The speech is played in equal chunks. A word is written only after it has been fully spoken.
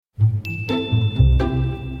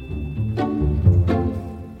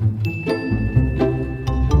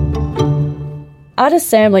Artist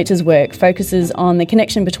Sam Leach's work focuses on the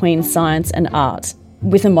connection between science and art,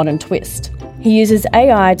 with a modern twist. He uses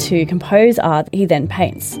AI to compose art he then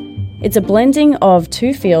paints. It's a blending of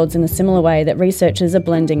two fields in a similar way that researchers are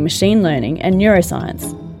blending machine learning and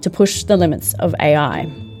neuroscience to push the limits of AI.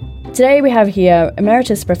 Today we have here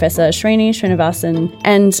Emeritus Professor Srini Srinivasan,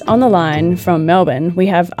 and on the line from Melbourne we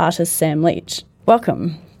have Artist Sam Leach.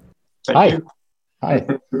 Welcome. Hi.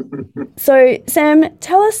 So Sam,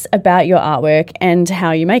 tell us about your artwork and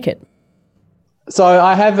how you make it. So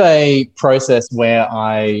I have a process where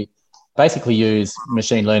I basically use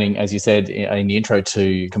machine learning, as you said in the intro,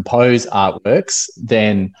 to compose artworks.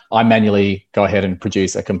 Then I manually go ahead and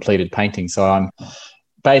produce a completed painting. So I'm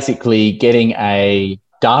basically getting a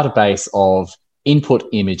database of input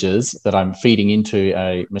images that I'm feeding into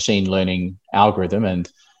a machine learning algorithm, and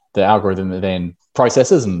the algorithm then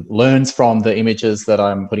processes and learns from the images that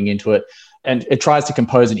I'm putting into it. And it tries to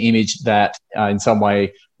compose an image that in some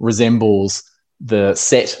way resembles the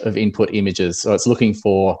set of input images. So it's looking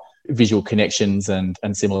for visual connections and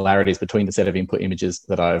similarities between the set of input images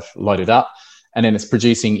that I've loaded up. And then it's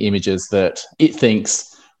producing images that it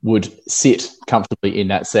thinks would sit comfortably in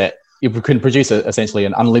that set. It can produce essentially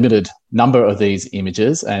an unlimited number of these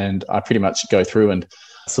images, and I pretty much go through and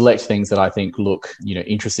select things that I think look,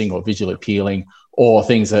 interesting or visually appealing, or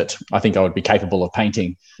things that I think I would be capable of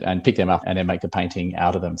painting, and pick them up and then make the painting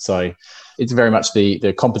out of them. So it's very much the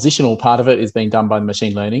compositional part of it is being done by the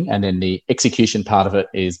machine learning, and then the execution part of it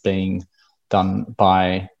is being done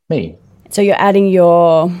by me. So you're adding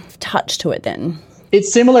your touch to it then?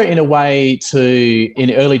 It's similar in a way to in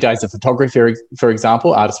the early days of photography, for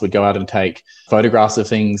example. Artists would go out and take photographs of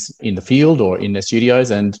things in the field or in their studios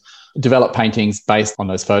and develop paintings based on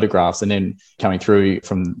those photographs. And then coming through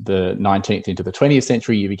from the 19th into the 20th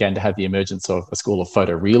century, you began to have the emergence of a school of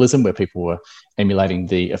photorealism, where people were emulating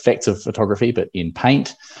the effects of photography, but in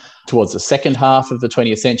paint. Towards the second half of the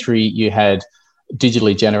 20th century, you had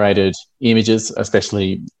digitally generated images,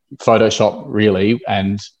 especially Photoshop, really.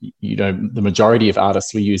 And, the majority of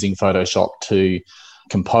artists were using Photoshop to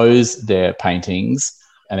compose their paintings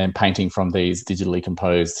and then painting from these digitally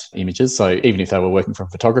composed images. So even if they were working from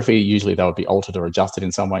photography, usually they would be altered or adjusted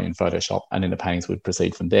in some way in Photoshop, and then the paintings would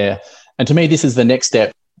proceed from there. And to me, this is the next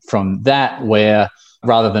step from that, where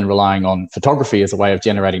rather than relying on photography as a way of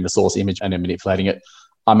generating the source image and then manipulating it,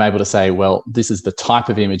 I'm able to say, well, this is the type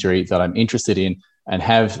of imagery that I'm interested in, and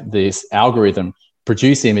have this algorithm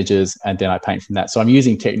produce images, and then I paint from that. So I'm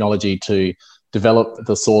using technology to develop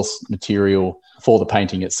the source material for the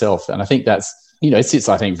painting itself. And I think that's, it sits,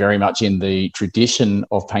 I think, very much in the tradition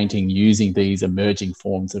of painting, using these emerging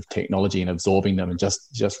forms of technology and absorbing them and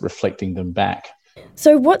just reflecting them back.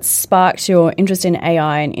 So what sparked your interest in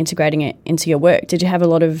AI and integrating it into your work? Did you have a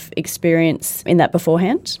lot of experience in that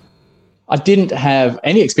beforehand? I didn't have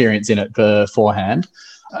any experience in it beforehand.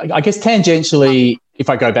 I guess tangentially, if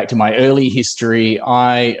I go back to my early history,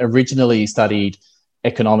 I originally studied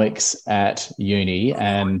economics at uni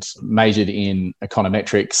and majored in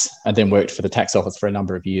econometrics, and then worked for the tax office for a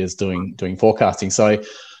number of years doing forecasting. So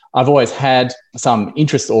I've always had some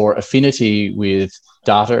interest or affinity with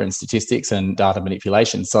data and statistics and data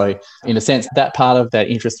manipulation. So in a sense, that part of that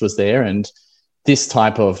interest was there. And this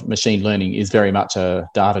type of machine learning is very much a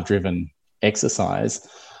data-driven exercise.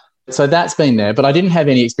 So that's been there, but I didn't have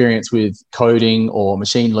any experience with coding or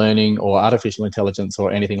machine learning or artificial intelligence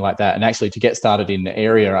or anything like that. And actually, to get started in the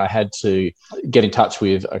area, I had to get in touch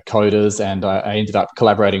with coders, and I ended up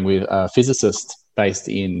collaborating with a physicist based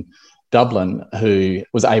in Dublin who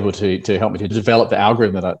was able to help me to develop the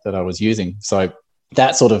algorithm that I was using. So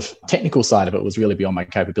that sort of technical side of it was really beyond my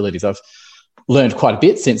capabilities. I've learned quite a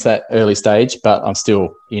bit since that early stage, but I'm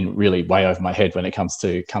still in really way over my head when it comes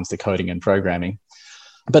to coding and programming.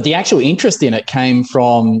 But the actual interest in it came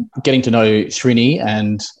from getting to know Srini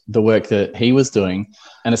and the work that he was doing.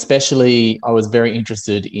 And especially, I was very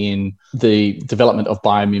interested in the development of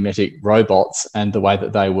biomimetic robots and the way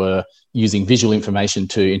that they were using visual information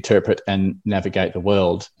to interpret and navigate the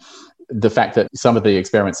world. The fact that some of the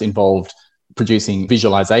experiments involved producing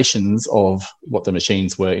visualizations of what the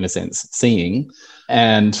machines were, in a sense, seeing,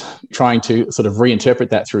 and trying to sort of reinterpret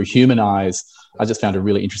that through human eyes, I just found a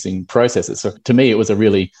really interesting process. So to me, it was a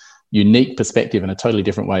really unique perspective and a totally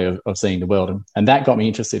different way of seeing the world. And that got me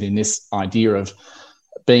interested in this idea of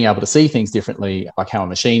being able to see things differently, like how a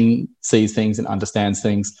machine sees things and understands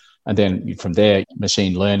things. And then from there,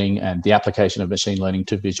 machine learning and the application of machine learning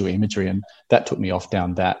to visual imagery. And that took me off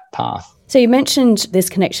down that path. So you mentioned this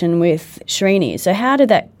connection with Srini. So how did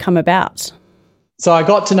that come about? So I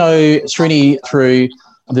got to know Srini through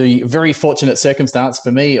the very fortunate circumstance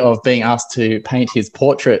for me of being asked to paint his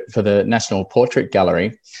portrait for the National Portrait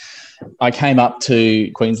Gallery. I came up to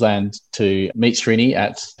Queensland to meet Srini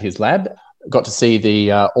at his lab. Got to see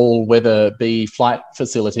the all-weather bee flight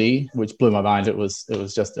facility, which blew my mind. It was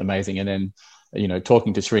just amazing. And then,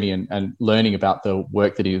 talking to Srini and learning about the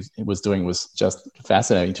work that he was doing was just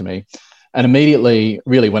fascinating to me. And immediately,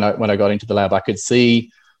 really, when I got into the lab, I could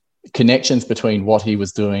see connections between what he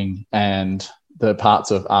was doing and the parts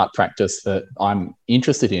of art practice that I'm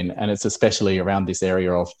interested in. And it's especially around this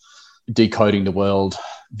area of decoding the world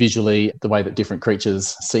visually, the way that different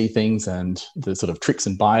creatures see things and the sort of tricks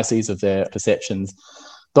and biases of their perceptions.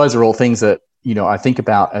 Those are all things that, I think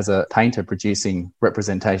about as a painter producing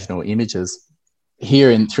representational images. Here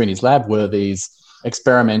in Srini's lab were these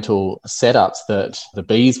experimental setups that the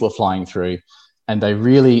bees were flying through, and they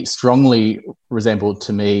really strongly resembled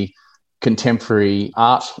to me contemporary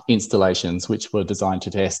art installations which were designed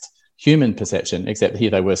to test human perception, except here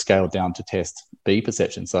they were scaled down to test bee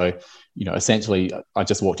perception. So, essentially I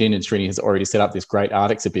just walked in and Srini has already set up this great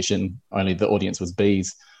art exhibition, only the audience was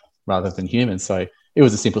bees rather than humans. So it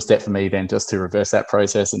was a simple step for me then just to reverse that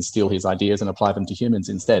process and steal his ideas and apply them to humans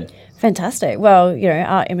instead. Fantastic. Well,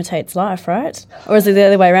 art imitates life, right? Or is it the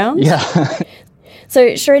other way around? Yeah.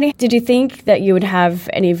 So, Srini, did you think that you would have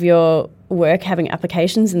any of your work having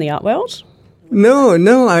applications in the art world?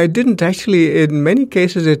 No, I didn't actually. In many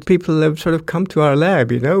cases, people have sort of come to our lab,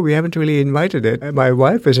 We haven't really invited it. My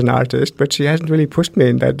wife is an artist, but she hasn't really pushed me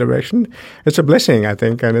in that direction. It's a blessing, I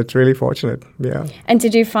think, and it's really fortunate, yeah. And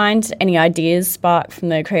did you find any ideas sparked from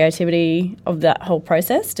the creativity of that whole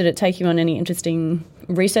process? Did it take you on any interesting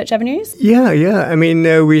research avenues? Yeah. I mean,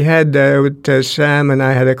 we had, with Sam and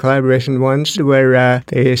I had a collaboration once where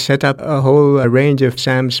they set up a whole range of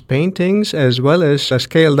Sam's paintings as well as a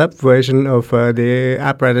scaled-up version of the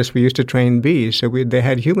apparatus we used to train bees. So they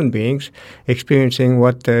had human beings experiencing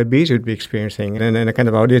what bees would be experiencing and a kind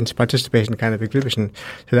of audience participation kind of exhibition.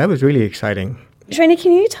 So that was really exciting. Srini,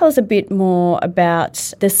 can you tell us a bit more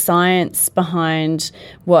about the science behind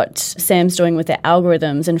what Sam's doing with the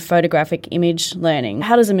algorithms and photographic image learning?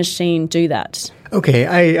 How does a machine do that? Okay,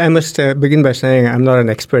 I must begin by saying I'm not an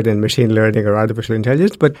expert in machine learning or artificial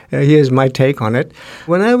intelligence, but here's my take on it.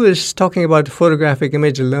 When I was talking about photographic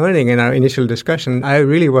image learning in our initial discussion, I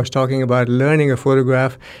really was talking about learning a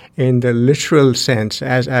photograph in the literal sense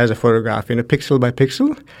as a photograph, pixel by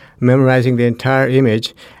pixel, memorizing the entire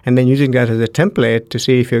image, and then using that as a template to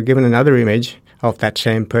see if you're given another image of that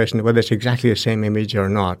same person, whether it's exactly the same image or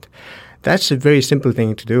not. That's a very simple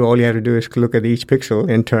thing to do. All you have to do is look at each pixel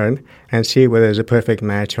in turn and see whether there's a perfect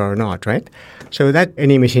match or not, right? So that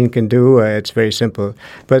any machine can do, it's very simple.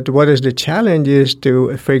 But what is the challenge is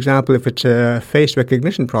to, for example, if it's a face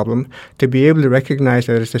recognition problem, to be able to recognize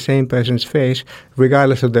that it's the same person's face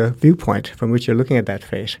regardless of the viewpoint from which you're looking at that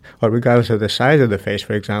face, or regardless of the size of the face,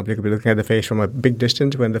 for example. You could be looking at the face from a big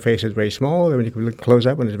distance when the face is very small, or when you could look close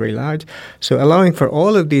up when it's very large. So allowing for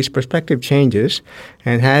all of these perspective changes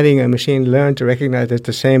and having a machine learn to recognize it's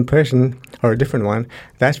the same person or a different one,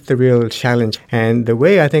 that's the real challenge. And the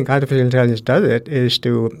way I think artificial intelligence does it is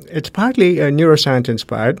it's partly neuroscience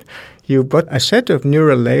inspired. You've got a set of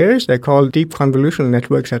neural layers, they're called deep convolutional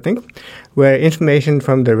networks, I think, where information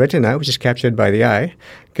from the retina, which is captured by the eye,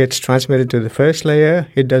 gets transmitted to the first layer,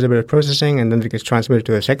 it does a bit of processing, and then it gets transmitted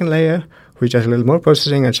to a second layer, which does a little more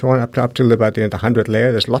processing, and so on, up to about the 100th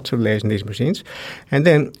layer. There's lots of layers in these machines. And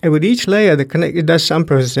then with each layer, it does some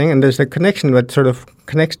processing, and there's a connection that sort of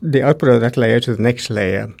connects the output of that layer to the next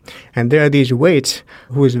layer. And there are these weights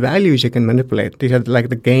whose values you can manipulate. These are like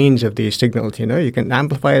the gains of these signals, You can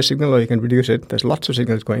amplify a signal or you can reduce it. There's lots of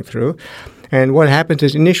signals going through. And what happens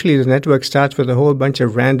is initially the network starts with a whole bunch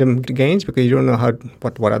of random gains because you don't know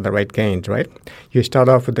what are the right gains, right? You start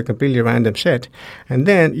off with a completely random set. And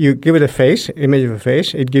then you give it a face, image of a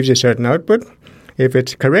face. It gives you a certain output. If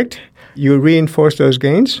it's correct, you reinforce those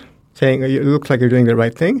gains, saying it looks like you're doing the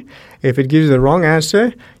right thing. If it gives you the wrong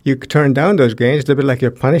answer, you turn down those gains. It's a bit like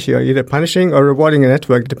you're either punishing or rewarding a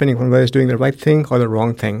network, depending on whether it's doing the right thing or the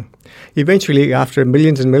wrong thing. Eventually, after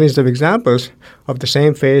millions and millions of examples of the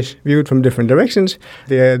same face viewed from different directions,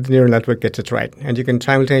 the neural network gets it right. And you can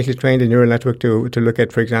simultaneously train the neural network to look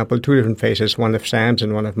at, for example, two different faces, one of Sam's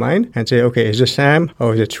and one of mine, and say, okay, is this Sam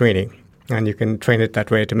or is it Srini? And you can train it that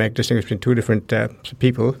way to make distinction between two different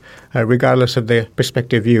people, regardless of the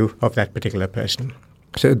perspective view of that particular person.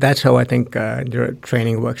 So that's how I think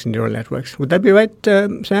training works in neural networks. Would that be right,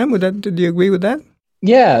 Sam? Do you agree with that?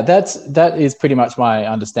 Yeah, that is pretty much my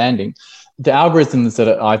understanding. The algorithms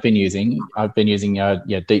that I've been using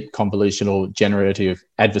deep convolutional generative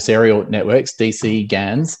adversarial networks, DC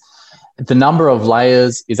GANs, The number of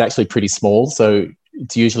layers is actually pretty small. So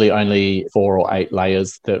it's usually only 4 or 8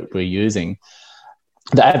 layers that we're using.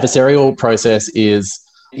 The adversarial process is,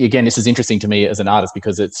 again, this is interesting to me as an artist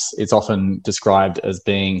because it's often described as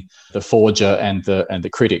being the forger and the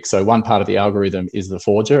critic. So one part of the algorithm is the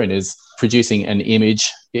forger and is producing an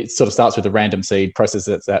image. It sort of starts with a random seed,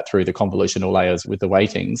 processes that through the convolutional layers with the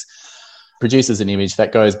weightings, produces an image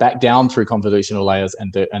that goes back down through convolutional layers,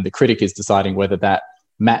 and the critic is deciding whether that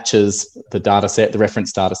matches the data set, the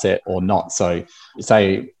reference data set, or not. So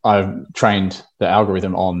say I've trained the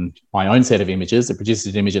algorithm on my own set of images. It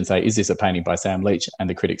produces an image and say, is this a painting by Sam Leach? And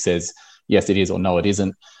the critic says, yes, it is, or no, it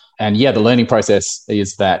isn't. And yeah, the learning process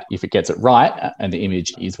is that if it gets it right and the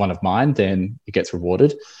image is one of mine, then it gets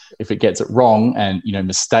rewarded. If it gets it wrong and,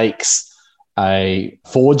 mistakes a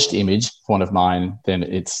forged image, one of mine, then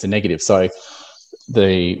it's a negative. So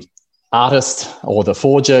the artist or the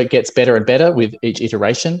forger gets better and better with each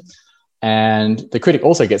iteration, and the critic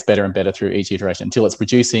also gets better and better through each iteration until it's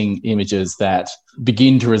producing images that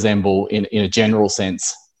begin to resemble, in a general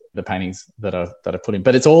sense, the paintings that are put in.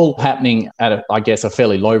 But it's all happening at a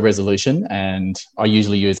fairly low resolution, and I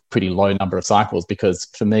usually use a pretty low number of cycles because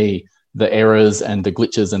for me the errors and the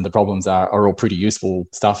glitches and the problems are all pretty useful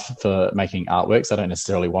stuff for making artworks. I don't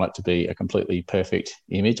necessarily want it to be a completely perfect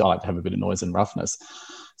image. I like to have a bit of noise and roughness.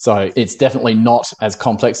 So it's definitely not as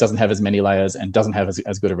complex, doesn't have as many layers, and doesn't have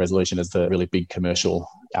as good a resolution as the really big commercial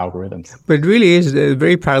algorithms. But it really is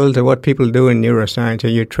very parallel to what people do in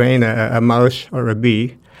neuroscience. You train a mouse or a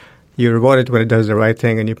bee, you reward it when it does the right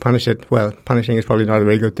thing, and you punish it. Well, punishing is probably not a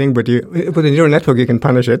very good thing, but with a neural network, you can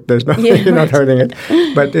punish it. You're not hurting it.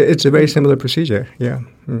 But it's a very similar procedure, yeah.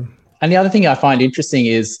 Mm. And the other thing I find interesting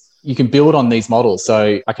is you can build on these models.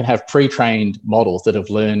 So I can have pre-trained models that have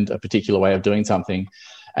learned a particular way of doing something,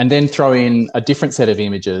 and then throw in a different set of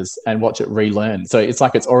images and watch it relearn. So it's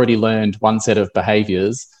like it's already learned one set of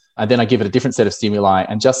behaviors, and then I give it a different set of stimuli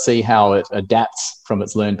and just see how it adapts from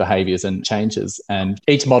its learned behaviors and changes. And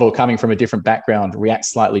each model coming from a different background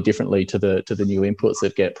reacts slightly differently to the new inputs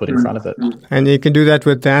that get put in front of it. And you can do that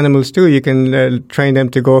with animals too. You can train them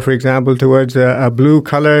to go, for example, towards a blue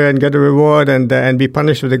color and get a reward, and be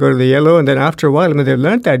punished if they go to the yellow. And then after a while, when they've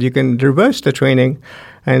learned that, you can reverse the training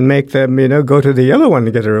and make them, go to the yellow one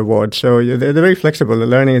to get a reward. So they're very flexible. The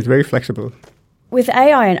learning is very flexible. With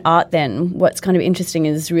AI and art then, what's kind of interesting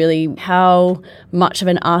is really how much of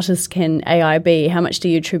an artist can AI be? How much do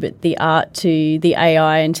you attribute the art to the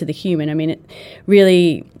AI and to the human? I mean, it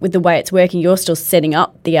really, with the way it's working, you're still setting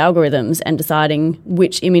up the algorithms and deciding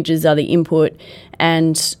which images are the input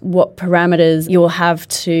and what parameters you'll have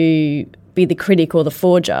to be the critic or the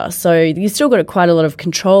forger. So you've still got quite a lot of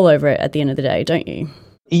control over it at the end of the day, don't you?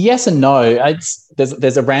 Yes and no.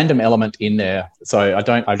 There's a random element in there, so I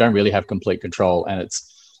don't really have complete control, and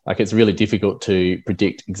it's really difficult to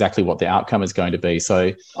predict exactly what the outcome is going to be.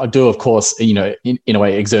 So I do, of course, in a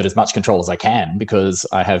way, exert as much control as I can because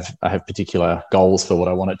I have particular goals for what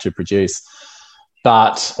I want it to produce.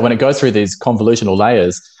 But when it goes through these convolutional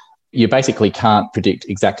layers, you basically can't predict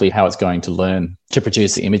exactly how it's going to learn to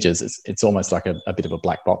produce the images. It's almost like a bit of a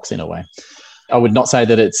black box in a way. I would not say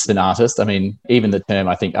that it's an artist. I mean, even the term,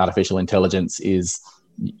 I think, artificial intelligence is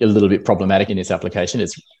a little bit problematic in its application.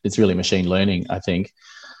 It's really machine learning, I think.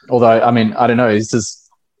 Although, I mean, I don't know,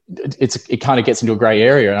 it kind of gets into a grey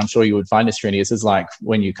area, and I'm sure you would find this, Srini. This is like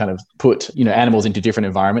when you kind of put, animals into different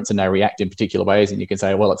environments and they react in particular ways, and you can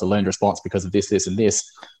say, well, it's a learned response because of this, this, and this.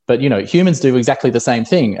 But, humans do exactly the same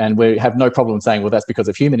thing, and we have no problem saying, well, that's because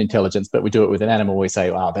of human intelligence, but we do it with an animal. We say,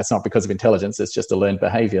 wow, that's not because of intelligence, it's just a learned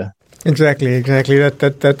behavior. Exactly.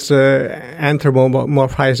 That's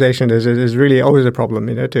anthropomorphization is really always a problem,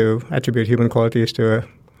 to attribute human qualities to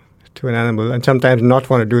an animal, and sometimes not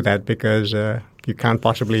want to do that because you can't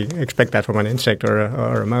possibly expect that from an insect or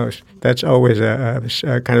a mouse. That's always a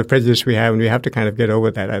kind of prejudice we have, and we have to kind of get over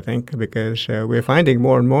that, I think, because we're finding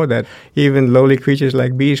more and more that even lowly creatures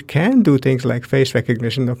like bees can do things like face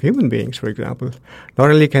recognition of human beings, for example. Not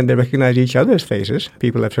only can they recognize each other's faces,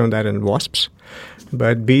 people have shown that in wasps,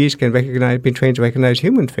 but bees can be trained to recognize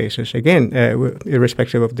human faces, again,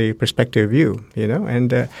 irrespective of the perspective view,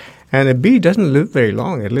 and a bee doesn't live very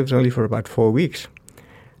long. It lives only for about 4 weeks.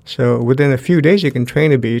 So within a few days, you can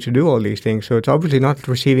train a bee to do all these things. So it's obviously not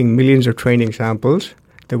receiving millions of training samples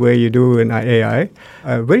the way you do in AI.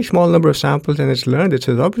 A very small number of samples, and it's learned it.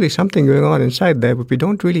 So there's obviously something going on inside there, but we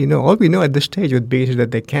don't really know. All we know at this stage with bees is that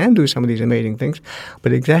they can do some of these amazing things,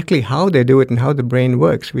 but exactly how they do it and how the brain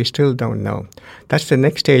works, we still don't know. That's the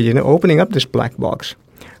next stage, opening up this black box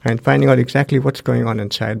and finding out exactly what's going on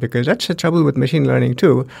inside, because that's the trouble with machine learning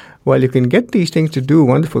too. While you can get these things to do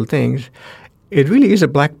wonderful things, it really is a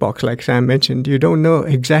black box, like Sam mentioned. You don't know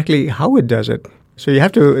exactly how it does it. So you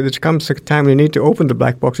have to, there comes a time you need to open the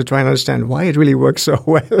black box to try and understand why it really works so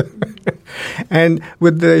well. And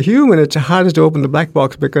with the human, it's hardest to open the black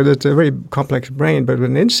box because it's a very complex brain. But with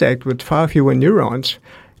an insect with far fewer neurons,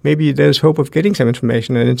 maybe there's hope of getting some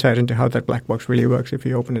information and insight into how that black box really works if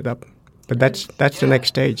you open it up. But that's the next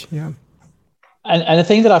stage, yeah. And the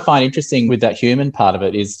thing that I find interesting with that human part of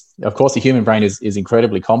it is, of course, the human brain is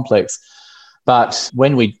incredibly complex. But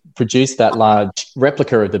when we produce that large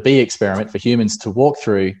replica of the bee experiment for humans to walk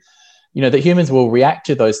through, that humans will react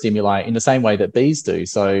to those stimuli in the same way that bees do.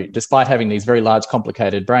 So despite having these very large,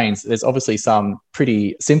 complicated brains, there's obviously some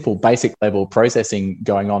pretty simple, basic level processing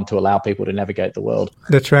going on to allow people to navigate the world.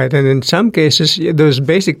 That's right. And in some cases, those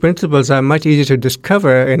basic principles are much easier to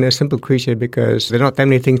discover in a simple creature because there are not that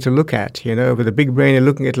many things to look at. With a big brain, you're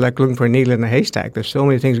looking at like looking for a needle in a haystack. There's so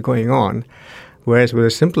many things going on. Whereas with a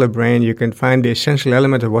simpler brain, you can find the essential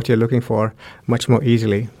element of what you're looking for much more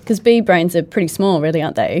easily. Because bee brains are pretty small, really,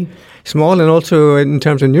 aren't they? Small, and also in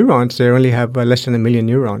terms of neurons, they only have less than 1 million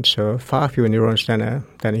neurons, so far fewer neurons than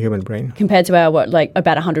a human brain. Compared to our,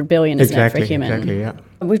 about 100 billion, isn't it, for a human? Exactly, yeah.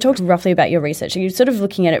 We've talked roughly about your research. You're sort of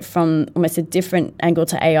looking at it from almost a different angle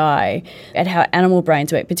to AI, at how animal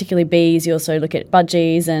brains work, particularly bees. You also look at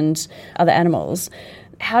budgies and other animals.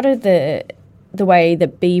 How do the way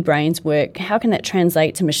that bee brains work, how can that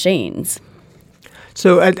translate to machines?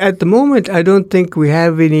 So at the moment, I don't think we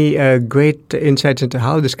have any great insights into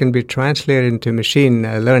how this can be translated into machine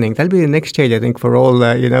learning. That'll be the next stage, I think, for all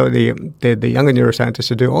the younger neuroscientists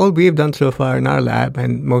to do. All we've done so far in our lab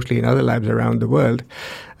and mostly in other labs around the world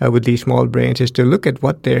with these small brains is to look at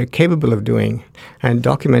what they're capable of doing and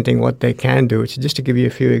documenting what they can do. So just to give you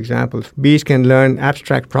a few examples, bees can learn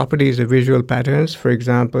abstract properties of visual patterns, for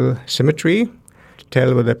example, symmetry.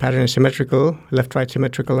 Tell whether the pattern is symmetrical, left-right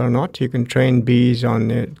symmetrical or not. You can train bees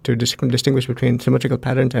to distinguish between symmetrical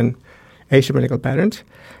patterns and asymmetrical patterns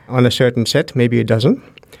on a certain set, maybe a dozen,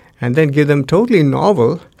 and then give them totally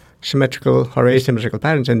novel symmetrical or asymmetrical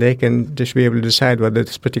patterns, and they can just be able to decide whether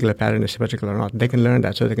this particular pattern is symmetrical or not. They can learn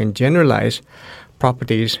that, so they can generalize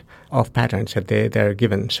properties of patterns that they're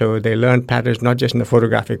given. So they learn patterns not just in a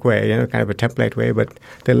photographic way, kind of a template way, but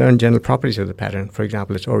they learn general properties of the pattern. For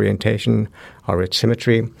example, its orientation or its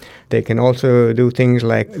symmetry. They can also do things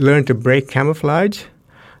like learn to break camouflage.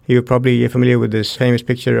 You're probably familiar with this famous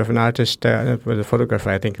picture of an artist, with a photographer,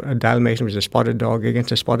 I think, a Dalmatian, which is a spotted dog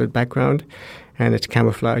against a spotted background, and it's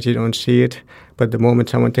camouflage. You don't see it, but the moment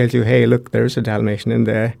someone tells you, hey, look, there's a Dalmatian in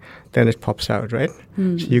there, then it pops out, right?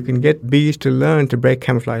 So you can get bees to learn to break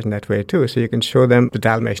camouflage in that way too. So you can show them the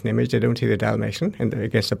Dalmatian image. They don't see the Dalmatian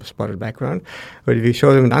against a spotted background. But if you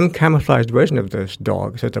show them an uncamouflaged version of this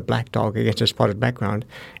dog, so it's a black dog against a spotted background,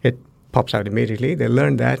 it pops out immediately. They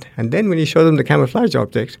learn that. And then when you show them the camouflage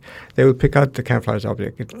object, they will pick out the camouflage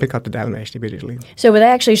object, pick out the Dalmatian immediately. So were they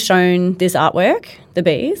actually shown this artwork, the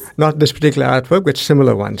bees? Not this particular artwork, but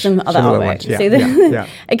similar ones. Some other similar artwork. Ones. Yeah, See, yeah.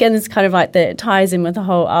 Again, it's kind of like it ties in with the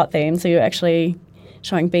whole art theme. So you're actually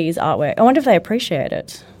showing bees artwork. I wonder if they appreciate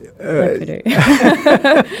it. Like we do.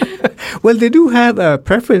 Well, they do have a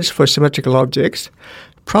preference for symmetrical objects.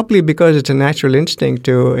 Probably because it's a natural instinct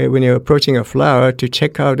to, when you're approaching a flower, to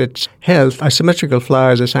check out its health. A symmetrical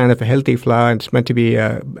flower is a sign of a healthy flower, and it's meant to be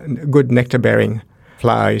a good nectar-bearing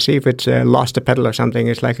flower. You see, if it's lost a petal or something,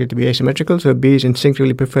 it's likely to be asymmetrical, so bees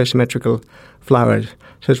instinctively prefer symmetrical flowers.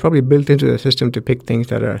 So it's probably built into the system to pick things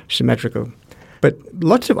that are symmetrical. But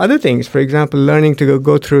lots of other things, for example, learning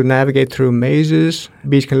to navigate through mazes.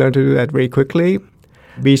 Bees can learn to do that very quickly.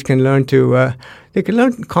 Bees can learn they can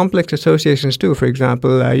learn complex associations too. For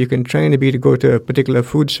example, you can train a bee to go to a particular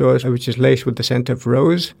food source which is laced with the scent of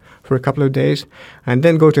rose for a couple of days, and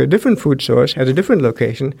then go to a different food source at a different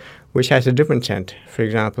location which has a different scent, for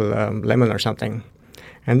example, lemon or something.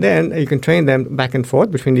 And then you can train them back and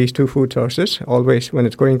forth between these two food sources. Always, when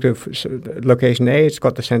it's going to location A, it's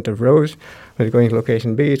got the scent of rose. When it's going to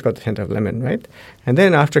location B, it's got the scent of lemon, right? And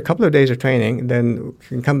then after a couple of days of training, then you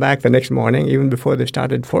can come back the next morning, even before they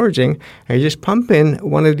started foraging, and you just pump in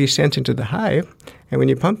one of these scents into the hive. And when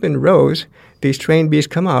you pump in rose, these trained bees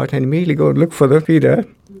come out and immediately go look for the feeder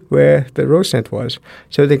where the rose scent was.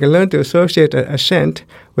 So they can learn to associate a scent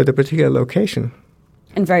with a particular location.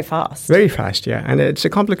 And very fast. Very fast, yeah. And it's a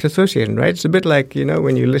complex association, right? It's a bit like,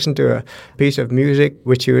 when you listen to a piece of music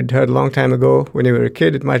which you had heard a long time ago when you were a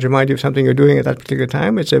kid, it might remind you of something you're doing at that particular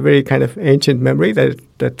time. It's a very kind of ancient memory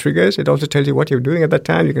that triggers. It also tells you what you're doing at that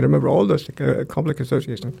time. You can remember all those complex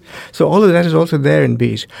associations. So all of that is also there in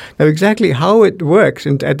bees. Now, exactly how it works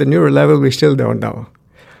at the neural level, we still don't know.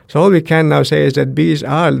 So all we can now say is that bees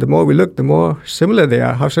are, the more we look, the more similar they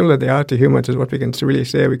are. How similar they are to humans is what we can really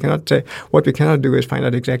say. We cannot say, what we cannot do is find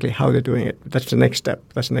out exactly how they're doing it. That's the next step.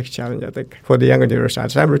 That's the next challenge, I think, for the younger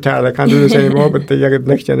neuroscientists. I'm retired, I can't do this anymore, but the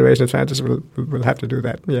next generation of scientists will have to do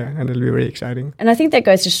that. Yeah, and it'll be very exciting. And I think that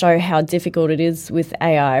goes to show how difficult it is with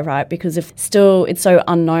AI, right? Because if still it's so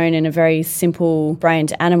unknown in a very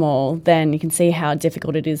simple-brained animal, then you can see how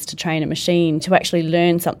difficult it is to train a machine to actually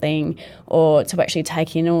learn something or to actually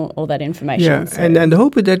take in all that information. Yeah, so. and the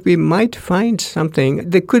hope is that we might find something.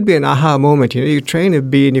 There could be an aha moment. You train a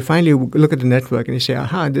bee and you finally look at the network and you say,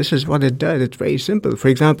 aha, this is what it does. It's very simple. For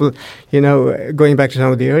example, going back to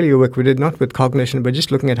some of the earlier work we did, not with cognition, but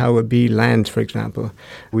just looking at how a bee lands, for example.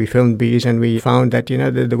 We filmed bees and we found that,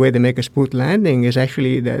 the way they make a smooth landing is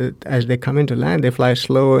actually that as they come into land, they fly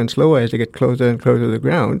slower and slower as they get closer and closer to the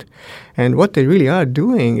ground. And what they really are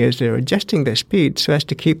doing is they're adjusting their speed so as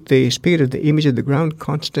to keep the speed of the image of the ground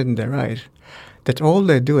constant in their eyes. That's all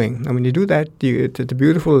they're doing. And when you do that, it's a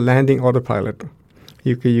beautiful landing autopilot.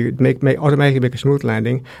 You automatically make a smooth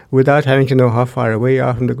landing without having to know how far away you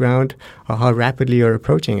are from the ground or how rapidly you're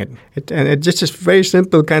approaching it. And it's just a very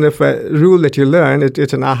simple kind of rule that you learn.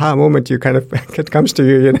 It's an aha moment you kind of, it comes to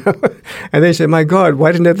you, And then you say, my God,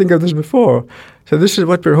 why didn't I think of this before? So this is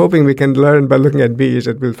what we're hoping we can learn by looking at bees,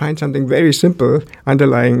 that we'll find something very simple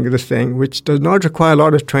underlying this thing, which does not require a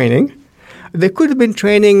lot of training. There could have been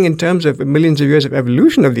training in terms of millions of years of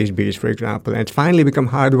evolution of these bees, for example, and it's finally become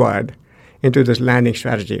hardwired into this landing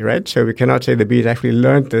strategy, right? So we cannot say the bees actually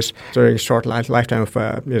learned this during a short lifetime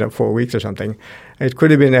of 4 weeks or something. It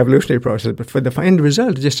could have been an evolutionary process, but for the end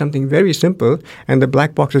result, it's just something very simple, and the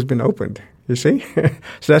black box has been opened, you see?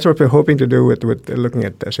 So that's what we're hoping to do with looking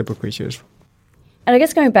at simple creatures. And I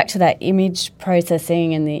guess going back to that image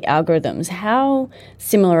processing and the algorithms, how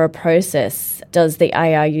similar a process does the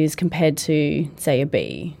AI use compared to, say, a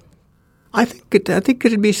bee? I think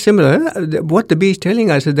it'd be similar. What the bee is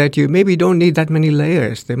telling us is that you maybe don't need that many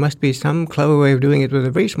layers. There must be some clever way of doing it with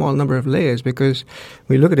a very small number of layers, because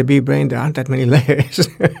when you look at a bee brain, there aren't that many layers.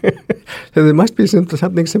 So there must be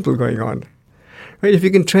something simple going on. Right, if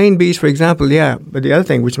you can train bees, for example, yeah. But the other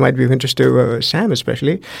thing, which might be of interest to Sam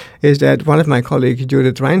especially, is that one of my colleagues,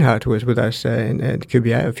 Judith Reinhardt, who was with us in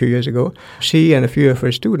QBI a few years ago, she and three of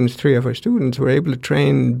her students, were able to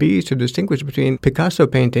train bees to distinguish between Picasso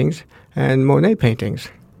paintings and Monet paintings.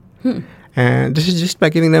 And this is just by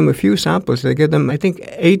giving them a few samples. They give them, I think,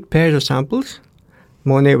 8 pairs of samples,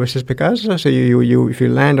 Monet versus Picasso. So you if you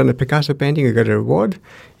land on a Picasso painting, you get a reward.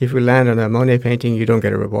 If you land on a Monet painting, you don't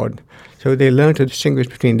get a reward. So they learn to distinguish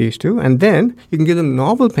between these two. And then you can give them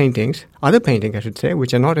novel paintings, other paintings, I should say,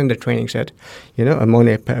 which are not in the training set, a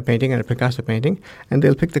Monet painting and a Picasso painting, and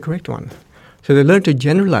they'll pick the correct one. So they learn to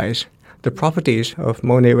generalize the properties of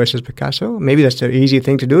Monet versus Picasso. Maybe that's an easy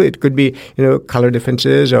thing to do. It could be, color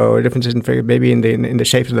differences or differences maybe in the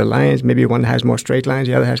shapes of the lines. Maybe one has more straight lines,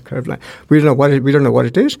 the other has curved lines. We don't know what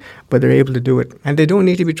it is, but they're able to do it, and they don't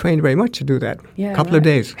need to be trained very much to do that. Yeah, a couple of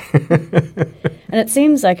days. And it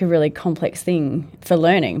seems like a really complex thing for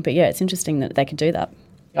learning, but yeah, it's interesting that they can do that.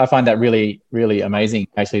 I find that really, really amazing,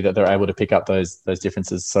 actually, that they're able to pick up those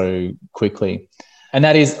differences so quickly. And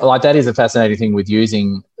that is a fascinating thing with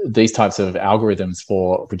using these types of algorithms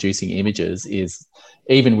for producing images, is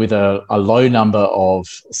even with a low number of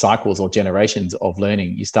cycles or generations of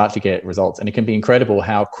learning, you start to get results. And it can be incredible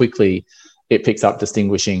how quickly it picks up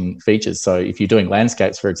distinguishing features. So if you're doing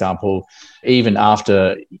landscapes, for example, even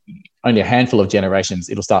after only a handful of generations,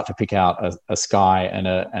 it'll start to pick out a sky and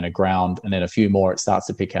a ground, and then a few more, it starts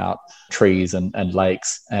to pick out trees and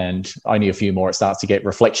lakes, and only a few more, it starts to get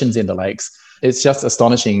reflections in the lakes. It's just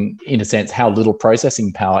astonishing, in a sense, how little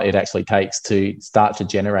processing power it actually takes to start to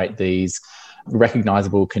generate these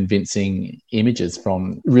recognizable, convincing images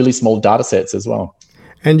from really small data sets as well.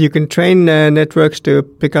 And you can train networks to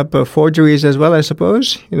pick up forgeries as well, I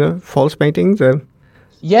suppose, false paintings.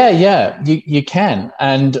 Yeah, you can.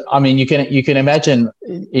 And I mean, you can imagine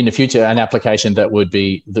in the future an application that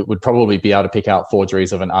would probably be able to pick out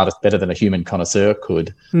forgeries of an artist better than a human connoisseur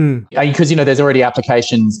could. Because, there's already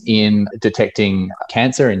applications in detecting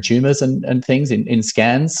cancer and tumors and things in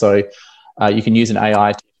scans. So you can use an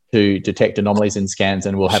AI to detect anomalies in scans,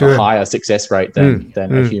 and will have a higher success rate than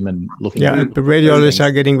a human looking at it. Yeah, the radiologists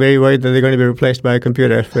are getting very worried that they're going to be replaced by a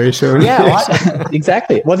computer very soon. Yeah,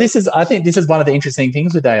 exactly. Well, I think this is one of the interesting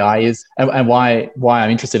things with AI is, and why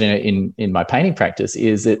I'm interested in it in my painting practice,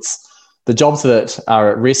 is it's the jobs that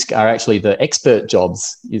are at risk are actually the expert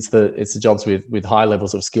jobs. It's the jobs with high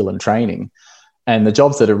levels of skill and training. And the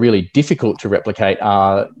jobs that are really difficult to replicate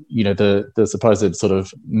are, the supposed sort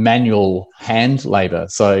of manual hand labor.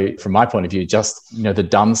 So from my point of view, just, the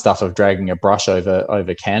dumb stuff of dragging a brush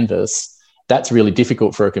over canvas, that's really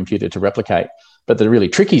difficult for a computer to replicate. But the really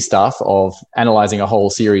tricky stuff of analyzing a whole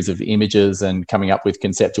series of images and coming up with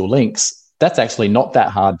conceptual links, that's actually not that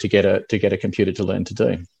hard to get a computer to learn to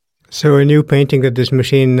do. So a new painting that this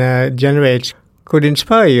machine generates could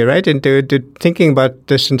inspire you, right, into thinking about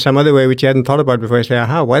this in some other way which you hadn't thought about before. You say,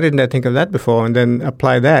 aha, why didn't I think of that before? And then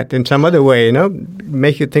apply that in some other way,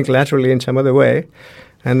 make you think laterally in some other way.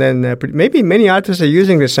 And then maybe many artists are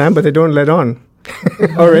using this, Sam, but they don't let on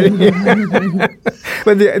already.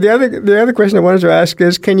 But the other question I wanted to ask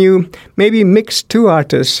is, can you maybe mix two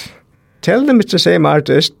artists? Tell them it's the same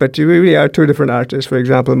artist, but you really are two different artists, for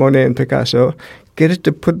example, Monet and Picasso. Get it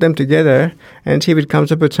to put them together and see if it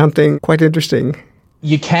comes up with something quite interesting.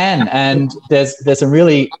 You can, and there's some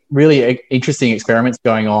really, really interesting experiments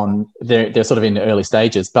going on. They're sort of in the early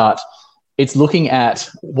stages, but it's looking at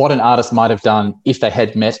what an artist might have done if they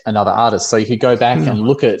had met another artist. So you could go back and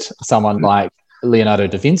look at someone like Leonardo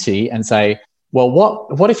da Vinci and say, well,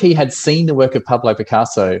 what if he had seen the work of Pablo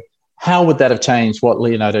Picasso? How would that have changed what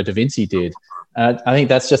Leonardo da Vinci did? I think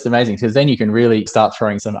that's just amazing, because then you can really start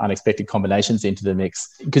throwing some unexpected combinations into the mix.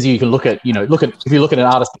 Because you can look at if you look at an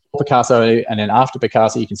artist before Picasso and then after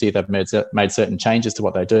Picasso, you can see they've made certain changes to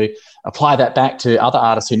what they do. Apply that back to other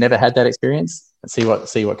artists who never had that experience and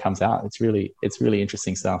see what comes out. It's really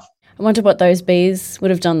interesting stuff. I wonder what those bees would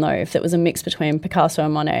have done, though, if it was a mix between Picasso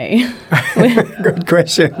and Monet. Good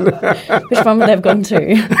question. Which one would they have gone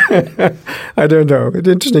to? I don't know. It's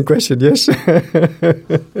an interesting question, yes.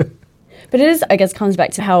 But it is, I guess, comes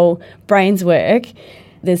back to how brains work.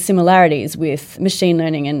 There's similarities with machine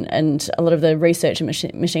learning, and a lot of the research in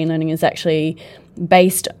machine learning is actually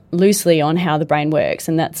based loosely on how the brain works,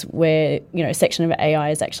 and that's where, a section of AI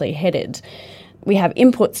is actually headed. We have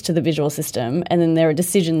inputs to the visual system, and then there are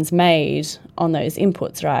decisions made on those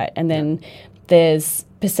inputs, right? And then there's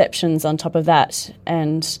perceptions on top of that,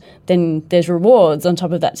 and then there's rewards on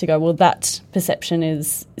top of that to go, well, that perception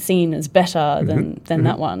is seen as better than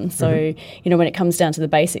that one. So, when it comes down to the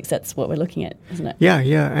basics, that's what we're looking at, isn't it? Yeah.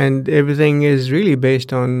 And everything is really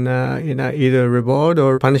based on, either reward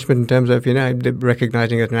or punishment in terms of,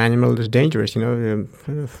 recognizing that an animal is dangerous,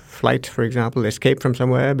 flight, for example, escape from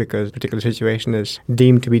somewhere because a particular situation is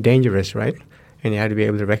deemed to be dangerous, right? And you have to be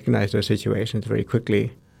able to recognize those situations very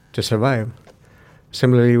quickly to survive.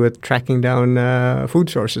 Similarly with tracking down food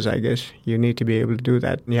sources, I guess, you need to be able to do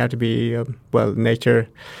that. You have to be, nature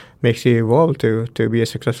makes you evolve to be a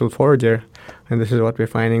successful forager. And this is what we're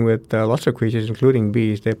finding with lots of creatures, including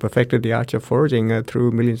bees. They perfected the art of foraging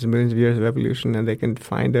through millions and millions of years of evolution, and they can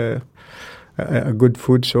find a good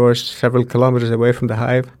food source several kilometers away from the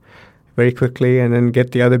hive very quickly and then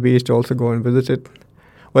get the other bees to also go and visit it.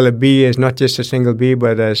 Well, a bee is not just a single bee,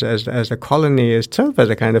 but as a colony itself, as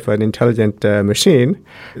a kind of an intelligent machine,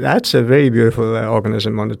 that's a very beautiful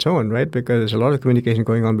organism on its own, right? Because there's a lot of communication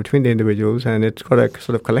going on between the individuals, and it's got a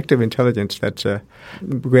sort of collective intelligence that's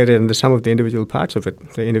greater than the sum of the individual parts of it.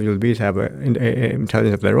 The individual bees have an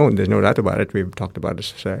intelligence of their own. There's no doubt about it. We've talked about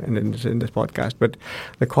this in this podcast. But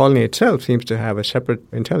the colony itself seems to have a separate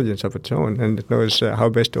intelligence of its own, and it knows how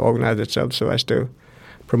best to organize itself so as to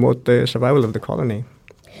promote the survival of the colony.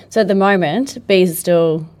 So at the moment, bees are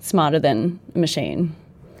still smarter than a machine.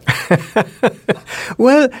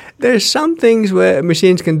 Well, there's some things where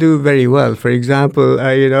machines can do very well. For example,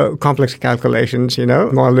 complex calculations,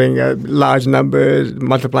 modeling large numbers,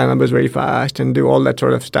 multiply numbers very fast and do all that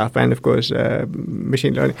sort of stuff. And, of course,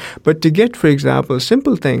 machine learning. But to get, for example,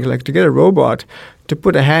 simple things like to get a robot to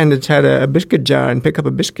put a hand inside a biscuit jar and pick up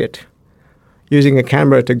a biscuit using a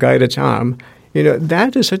camera to guide it's arm,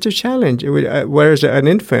 that is such a challenge. Whereas an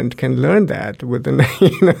infant can learn that within,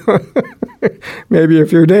 maybe a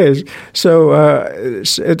few days. So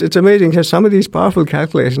it's amazing how some of these powerful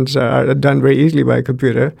calculations are done very easily by a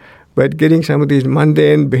computer, but getting some of these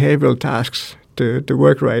mundane behavioral tasks to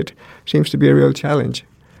work right seems to be a real challenge.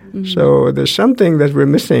 Mm-hmm. So there's something that we're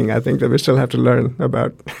missing, I think, that we still have to learn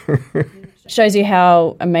about. Shows you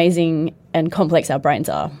how amazing and complex our brains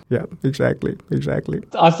are. Yeah, exactly.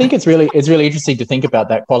 I think it's really interesting to think about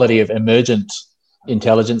that quality of emergent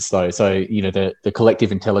intelligence, though. So the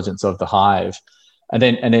collective intelligence of the hive, and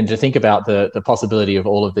then to think about the possibility of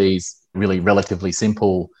all of these really relatively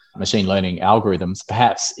simple machine learning algorithms.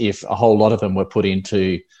 Perhaps if a whole lot of them were put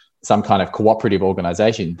into some kind of cooperative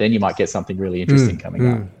organization, then you might get something really interesting coming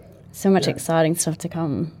out. So much exciting stuff to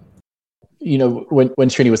come. When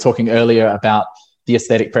Srini was talking earlier about the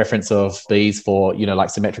aesthetic preference of bees for, like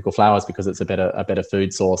symmetrical flowers because it's a better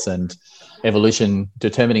food source, and evolution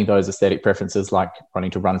determining those aesthetic preferences, like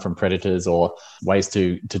wanting to run from predators or ways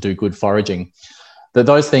to do good foraging, that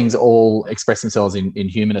those things all express themselves in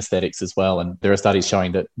human aesthetics as well. And there are studies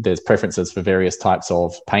showing that there's preferences for various types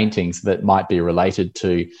of paintings that might be related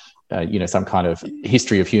to some kind of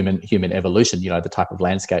history of human evolution, the type of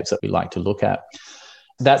landscapes that we like to look at.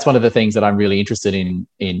 That's one of the things that I'm really interested in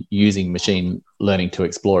using machine learning to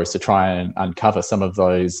explore, is to try and uncover some of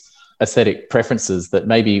those aesthetic preferences that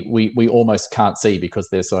maybe we almost can't see because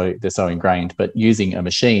they're so ingrained. But using a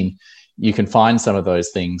machine, you can find some of those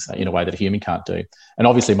things in a way that a human can't do. And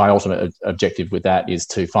obviously my ultimate objective with that is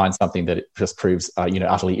to find something that it just proves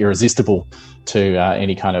utterly irresistible to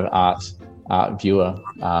any kind of art viewer,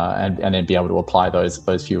 and then be able to apply those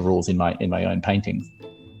few rules in my own paintings.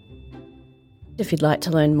 If you'd like to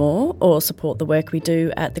learn more or support the work we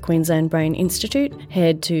do at the Queensland Brain Institute,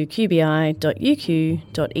 head to qbi.uq.edu.au.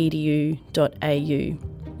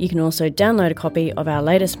 You can also download a copy of our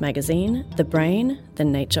latest magazine, The Brain, The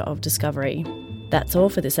Nature of Discovery. That's all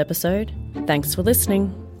for this episode. Thanks for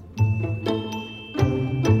listening.